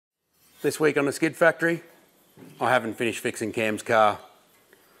This week on the Skid Factory, I haven't finished fixing Cam's car.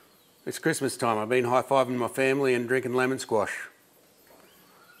 It's Christmas time. I've been high-fiving my family and drinking lemon squash.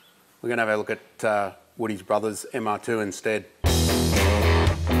 We're going to have a look at Woody's brother's MR2 instead.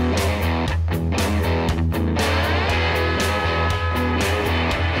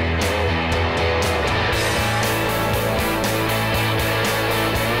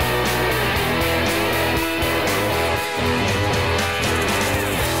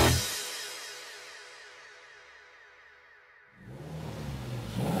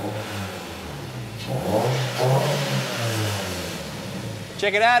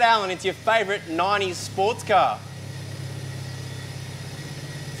 Check it out, Alan, it's your favourite 90s sports car.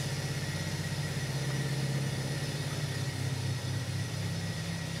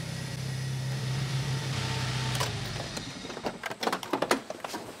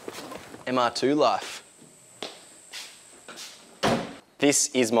 MR2 life. This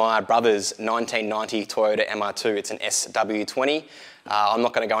is my brother's 1990 Toyota MR2. It's an SW20. I'm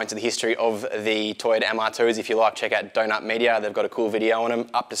not going to go into the history of the Toyota MR2s. If you like, check out Donut Media. They've got a cool video on them,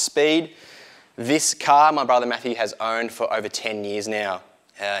 up to speed. This car, my brother Matthew has owned for over 10 years now.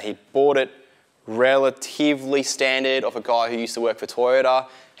 He bought it relatively standard off a guy who used to work for Toyota.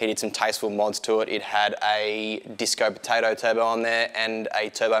 He did some tasteful mods to it. It had a disco potato turbo on there and a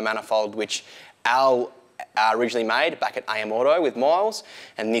turbo manifold, which Al originally made back at AM Auto with Miles,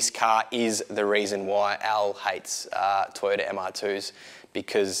 and this car is the reason why Al hates Toyota MR2s,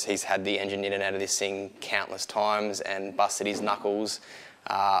 because he's had the engine in and out of this thing countless times and busted his knuckles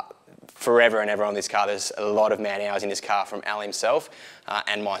forever and ever on this car. There's a lot of man hours in this car from Al himself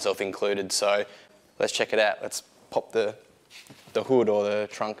and myself included, so let's check it out. Let's pop the hood or the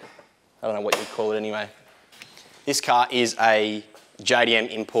trunk, I don't know what you'd call it anyway. This car is a JDM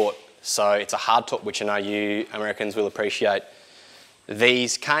import. So it's a hardtop, which I know you Americans will appreciate.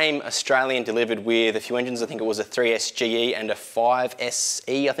 These came Australian delivered with a few engines. I think it was a 3S GE and a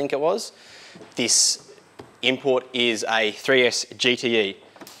 5SE, I think it was. This import is a 3S GTE.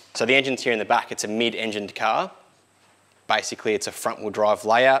 So the engine's here in the back. It's a mid-engined car. Basically, it's a front-wheel drive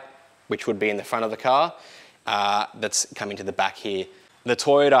layout, which would be in the front of the car. That's coming to the back here. The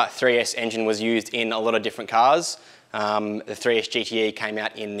Toyota 3S engine was used in a lot of different cars. The 3S GTE came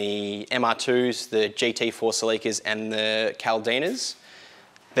out in the MR2s, the GT4 Celicas and the Caldinas.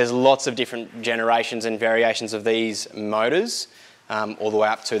 There's lots of different generations and variations of these motors, all the way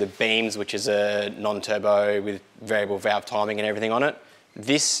up to the Beams, which is a non-turbo with variable valve timing and everything on it.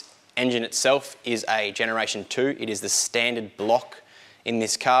 This engine itself is a Generation 2. It is the standard block in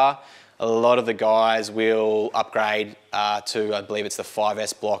this car. A lot of the guys will upgrade to, I believe it's the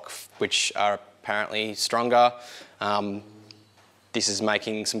 5S block, which are apparently stronger. This is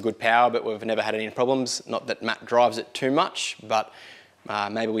making some good power, but we've never had any problems. Not that Matt drives it too much, but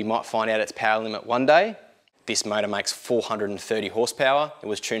maybe we might find out its power limit one day. This motor makes 430 horsepower. It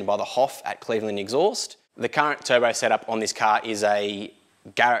was tuned by the Hoff at Cleveland Exhaust. The current turbo setup on this car is a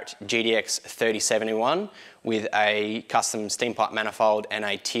Garrett GDX 3071 with a custom steam pipe manifold and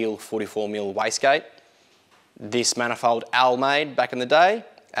a teal 44mm wastegate. This manifold Al made back in the day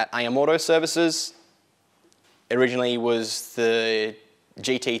at AM Auto Services. Originally was the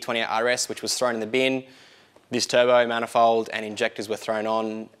GT28 RS, which was thrown in the bin. This turbo manifold and injectors were thrown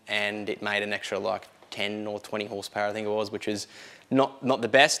on, and it made an extra like 10 or 20 horsepower, I think it was, which is not the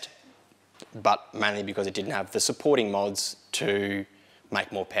best, but mainly because it didn't have the supporting mods to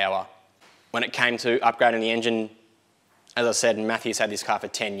make more power. When it came to upgrading the engine, as I said, Matthew's had this car for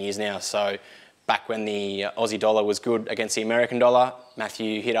 10 years now, so back when the Aussie dollar was good against the American dollar,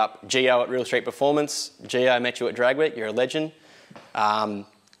 Matthew hit up Gio at Real Street Performance. Gio, met you at Drag Week, you're a legend,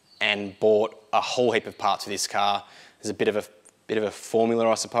 and bought a whole heap of parts for this car. There's a bit of a formula,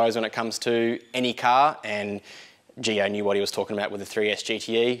 I suppose, when it comes to any car, and Gio knew what he was talking about with the 3S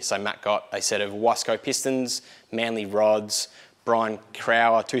GTE, so Matt got a set of Wasco pistons, Manly rods, Brian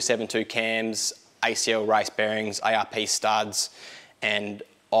Crowder 272 cams, ACL race bearings, ARP studs, and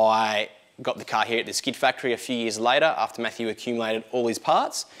I got the car here at the Skid Factory a few years later after Matthew accumulated all his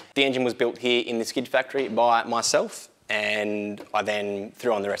parts. The engine was built here in the Skid Factory by myself, and I then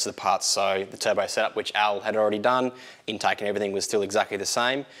threw on the rest of the parts. So the turbo setup, which Al had already done, intake and everything was still exactly the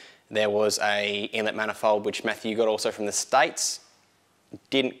same. There was a inlet manifold which Matthew got also from the States.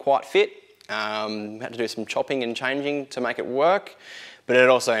 Didn't quite fit. Had to do some chopping and changing to make it work, but it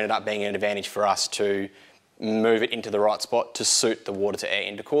also ended up being an advantage for us to move it into the right spot to suit the water to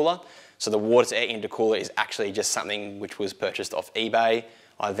air intercooler. So the water to air intercooler is actually just something which was purchased off eBay.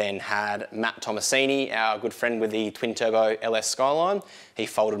 I then had Matt Tomasini, our good friend with the twin turbo LS Skyline. He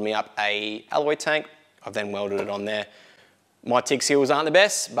folded me up a alloy tank. I've then welded it on there. My TIG seals aren't the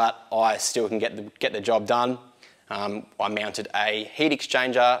best, but I still can get the job done. I mounted a heat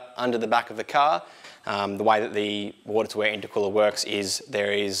exchanger under the back of the car. The way that the water-to-air intercooler works is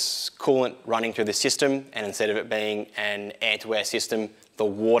there is coolant running through the system, and instead of it being an air-to-air system, the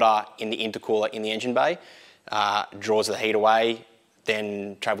water in the intercooler in the engine bay draws the heat away,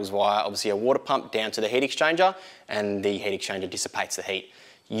 then travels via obviously a water pump down to the heat exchanger, and the heat exchanger dissipates the heat.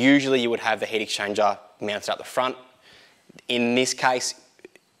 Usually you would have the heat exchanger mounted up the front. In this case,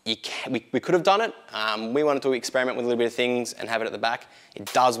 we could have done it. We wanted to experiment with a little bit of things and have it at the back.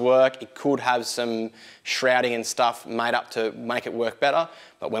 It does work. It could have some shrouding and stuff made up to make it work better,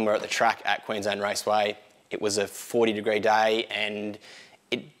 but when we're at the track at Queensland Raceway, it was a 40-degree day and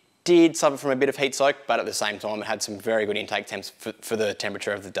it did suffer from a bit of heat soak, but at the same time it had some very good intake temps for the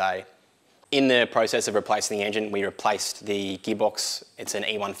temperature of the day. In the process of replacing the engine, we replaced the gearbox. It's an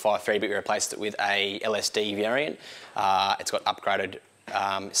E153, but we replaced it with a LSD variant. It's got upgraded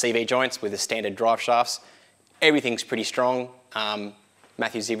CV joints with the standard drive shafts. Everything's pretty strong.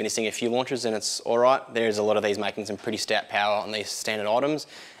 Matthew's even missing a few launches and it's all right. There's a lot of these making some pretty stout power on these standard items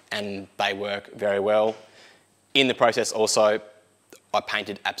and they work very well. In the process also, I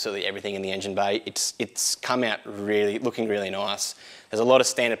painted absolutely everything in the engine bay. It's come out looking really nice. There's a lot of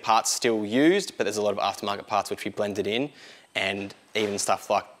standard parts still used, but there's a lot of aftermarket parts which we blended in, and even stuff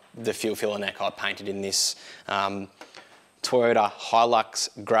like the fuel filler neck I painted in this Toyota Hilux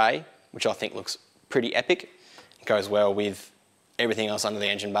grey, which I think looks pretty epic. It goes well with everything else under the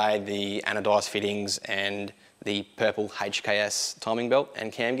engine bay, the anodised fittings and the purple HKS timing belt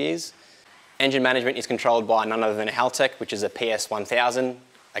and cam gears. Engine management is controlled by none other than a Haltech, which is a PS1000.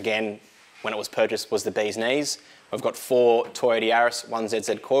 Again, when it was purchased was the bee's knees. We've got 4 Toyota Yaris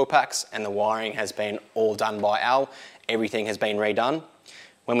 1ZZ coil packs and the wiring has been all done by Al. Everything has been redone.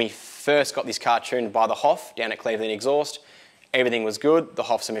 When we first got this car tuned by the Hoff down at Cleveland Exhaust, everything was good. The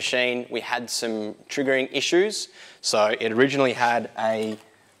Hoff's a machine. We had some triggering issues. So it originally had a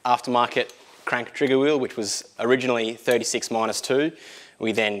aftermarket crank trigger wheel, which was originally 36-2.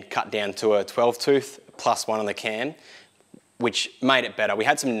 We then cut down to a 12 tooth plus one on the cam, which made it better. We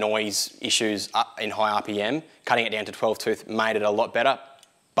had some noise issues in high RPM. Cutting it down to 12 tooth made it a lot better,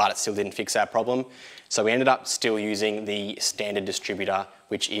 but it still didn't fix our problem. So we ended up still using the standard distributor,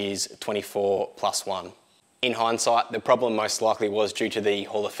 which is 24+1. In hindsight, the problem most likely was due to the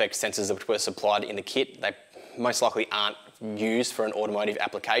Hall effect sensors which were supplied in the kit. They most likely aren't used for an automotive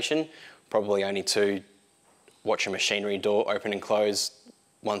application, probably only to watch a machinery door open and close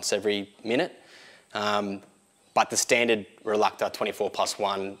once every minute. But the standard Relucta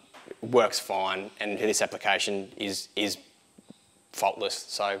 24+1 works fine, and this application is faultless,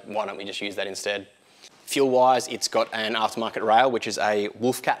 so why don't we just use that instead? Fuel-wise, it's got an aftermarket rail, which is a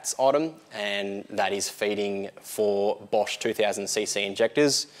Wolfcats item, and that is feeding 4 Bosch 2000cc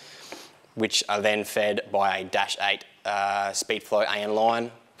injectors, which are then fed by a Dash 8 Speedflow AN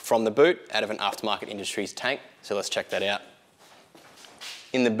line from the boot out of an aftermarket Industries tank. So let's check that out.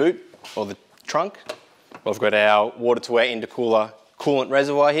 In the boot, or the trunk, we've got our water-to-air intercooler coolant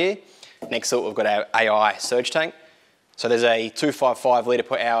reservoir here. Next to it, we've got our AI surge tank. So there's a 255 litre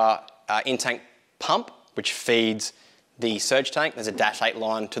per hour in-tank pump, which feeds the surge tank. There's a Dash 8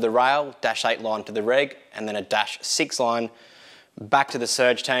 line to the rail, Dash 8 line to the reg, and then a Dash 6 line back to the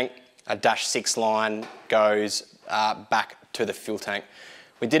surge tank. A Dash 6 line goes back to the fuel tank.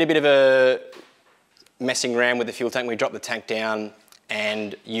 We did a bit of a messing around with the fuel tank. We dropped the tank down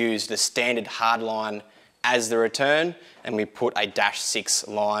and used the standard hard line as the return, and we put a Dash 6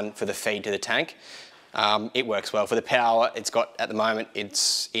 line for the feed to the tank. It works well. For the power it's got at the moment, it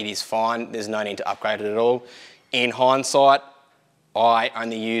is fine. There's no need to upgrade it at all. In hindsight, I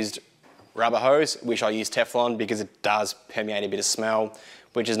only used rubber hose. Wish I used Teflon because it does permeate a bit of smell,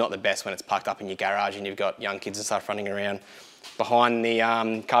 which is not the best when it's parked up in your garage and you've got young kids and stuff running around. Behind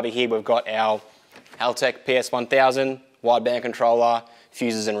the cover here, we've got our Haltech PS1000, wideband controller,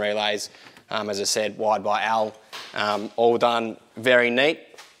 fuses and relays. As I said, wired by Al, all done very neat.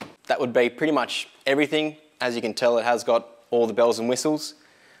 That would be pretty much everything. As you can tell, it has got all the bells and whistles.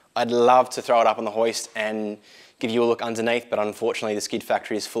 I'd love to throw it up on the hoist and give you a look underneath, but unfortunately the skid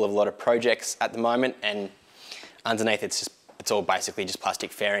factory is full of a lot of projects at the moment, and underneath it's all basically just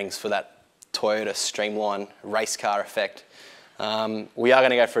plastic fairings for that Toyota Streamline race car effect. We are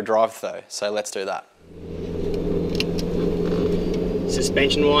going to go for a drive though, so let's do that.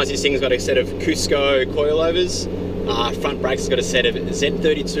 Suspension wise, this thing's got a set of Cusco coilovers. Front brakes has got a set of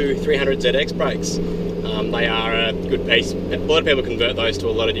Z32 300ZX brakes. They are a good piece. A lot of people convert those to a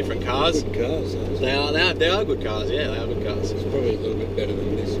lot of different cars. Good cars, those. They are good cars, yeah, they are good cars. It's probably a little bit better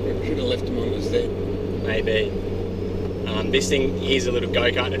than this. We should have left them on as then. Maybe. This thing is a little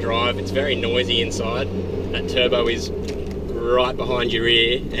go-kart to drive. It's very noisy inside. That turbo is right behind your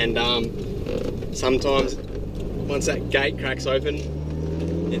ear, and sometimes once that gate cracks open,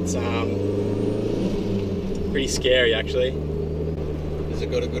 it's pretty scary actually. Has it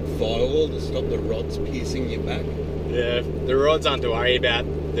got a good firewall to stop the rods piercing your back? The rods aren't to worry about.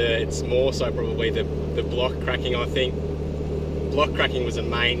 It's more so probably the block cracking, I think. Block cracking was the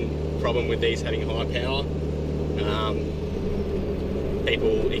main problem with these having high power.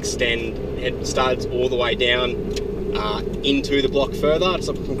 People extend head studs all the way down into the block further to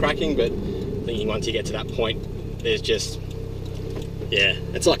stop it from cracking, but thinking once you get to that point, there's just, yeah,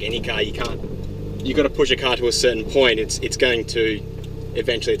 it's like any car. You've got to push a car to a certain point. It's going to,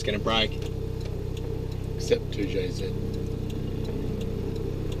 eventually it's going to break. Except 2JZ.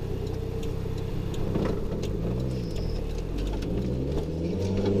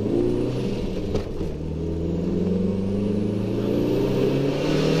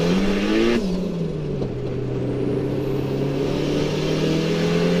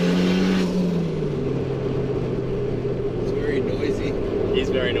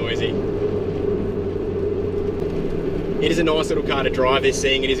 Very noisy. It is a nice little car to drive, this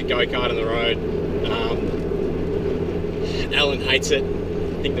thing. It is a go-kart on the road. Alan hates it.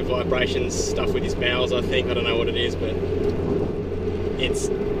 I think the vibrations stuff with his bowels, I don't know what it is, but it's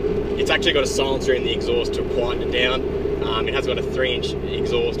actually got a silencer in the exhaust to quieten it down. It has got a 3-inch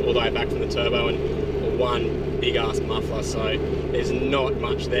exhaust all the way back from the turbo and one big ass muffler, so there's not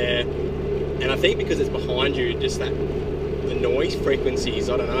much there. And I think because it's behind you, just the noise frequencies,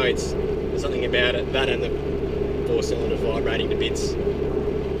 I don't know, there's something about it, that and the 4-cylinder vibrating to bits.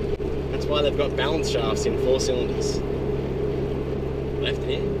 That's why they've got balance shafts in 4 cylinders. Left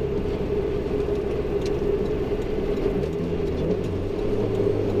here.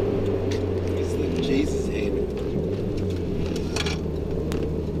 It's the Jesus hand.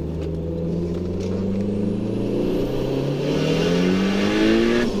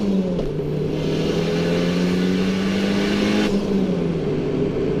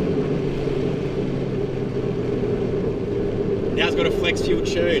 Now it's got a flex fuel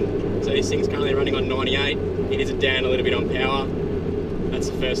tune, so this thing's currently running on 98. It is down a little bit on power. That's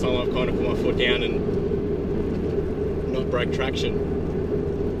the first time I've kind of put my foot down and not broke traction.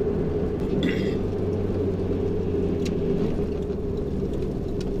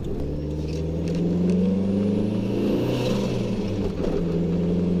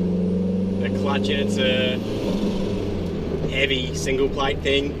 The clutch in it's a heavy single plate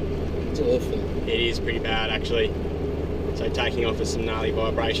thing. It's awful. It is pretty bad actually. So taking off with some gnarly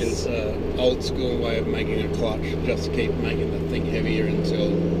vibrations. It's an old school way of making a clutch. Just keep making the thing heavier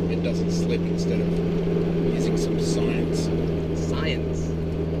until it doesn't slip instead of using some science. Science?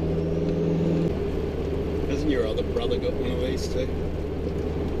 Hasn't your other brother got one of these too?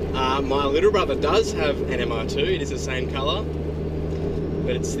 My little brother does have an MR2. It is the same colour,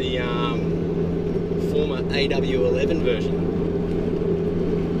 but it's the former AW11 version.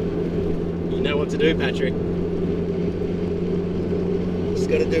 You know what to do, Patrick. Just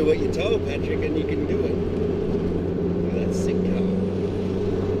got to do what you're told, Patrick, and you can do it. Look at that sick car.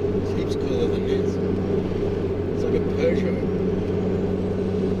 It's heaps cooler than this. It's like a Peugeot.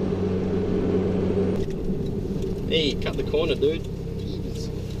 Hey, cut the corner, dude. Jeez.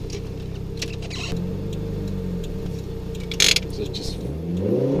 So just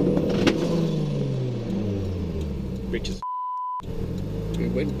Rich as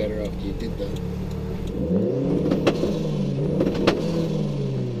it went better after you did that.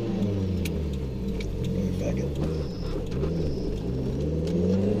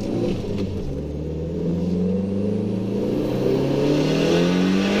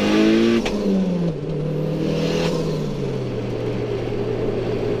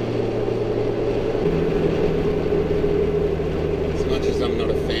 As much as I'm not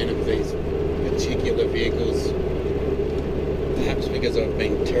a fan of these particular vehicles, perhaps because I've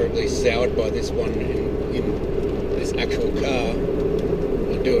been terribly soured by this one in this actual car,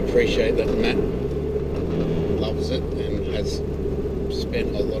 I do appreciate that Matt loves it and has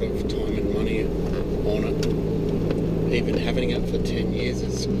spent a lot of time and money on it. Even having it for 10 years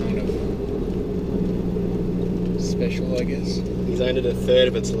is kind of special, I guess. He's owned it a third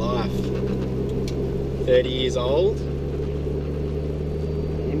of its life. 30 years old.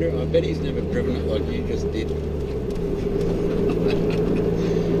 I bet he's never driven it like you just did.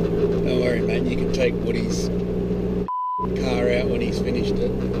 Don't worry, mate, you can take Woody's car out when he's finished it.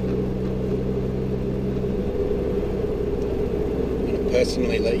 I'm going to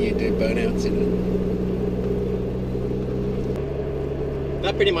personally let you do burnouts in it.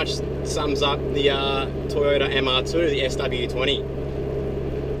 that pretty much sums up the Toyota MR2, the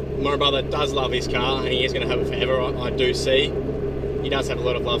SW20. My brother does love his car and he is going to have it forever, I do see. He does have a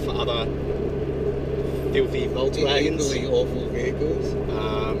lot of love for other filthy Volkswagens. Equally awful vehicles.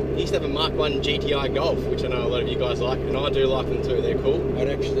 He used to have a Mark 1 GTI Golf, which I know a lot of you guys like, and I do like them too, they're cool. I'd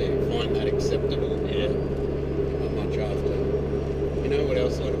actually find that acceptable. Yeah. Not much after. You know what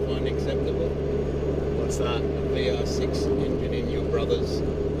else I'd find acceptable? What's that? A VR6 engine in your brother's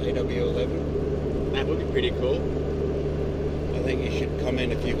AW11. That would be pretty cool. I think you should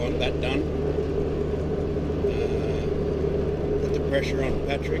comment if you want that done. Put the pressure on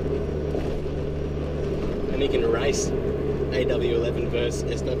Patrick. And he can race AW11 versus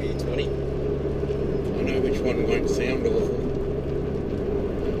SW20. I know which one won't sound awful.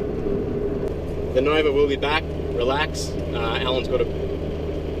 The Nova will be back. Relax. Alan's got a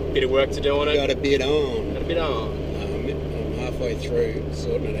bit of work to do on it. Got a bit on. Got a bit on. I'm halfway through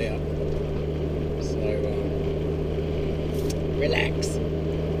sorting it out. So, relax.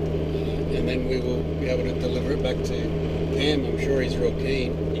 And then we will be able to deliver it back to Cam. I'm sure he's real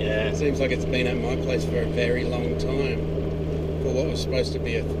keen. Yeah. It seems like it's been at my place for a very long time for what was supposed to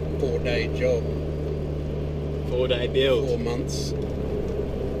be a 4-day job. 4-day build. 4 months.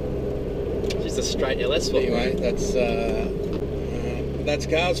 Just a straight LS swap. Anyway, that's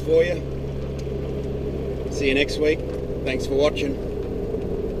cars for you. See you next week. Thanks for watching.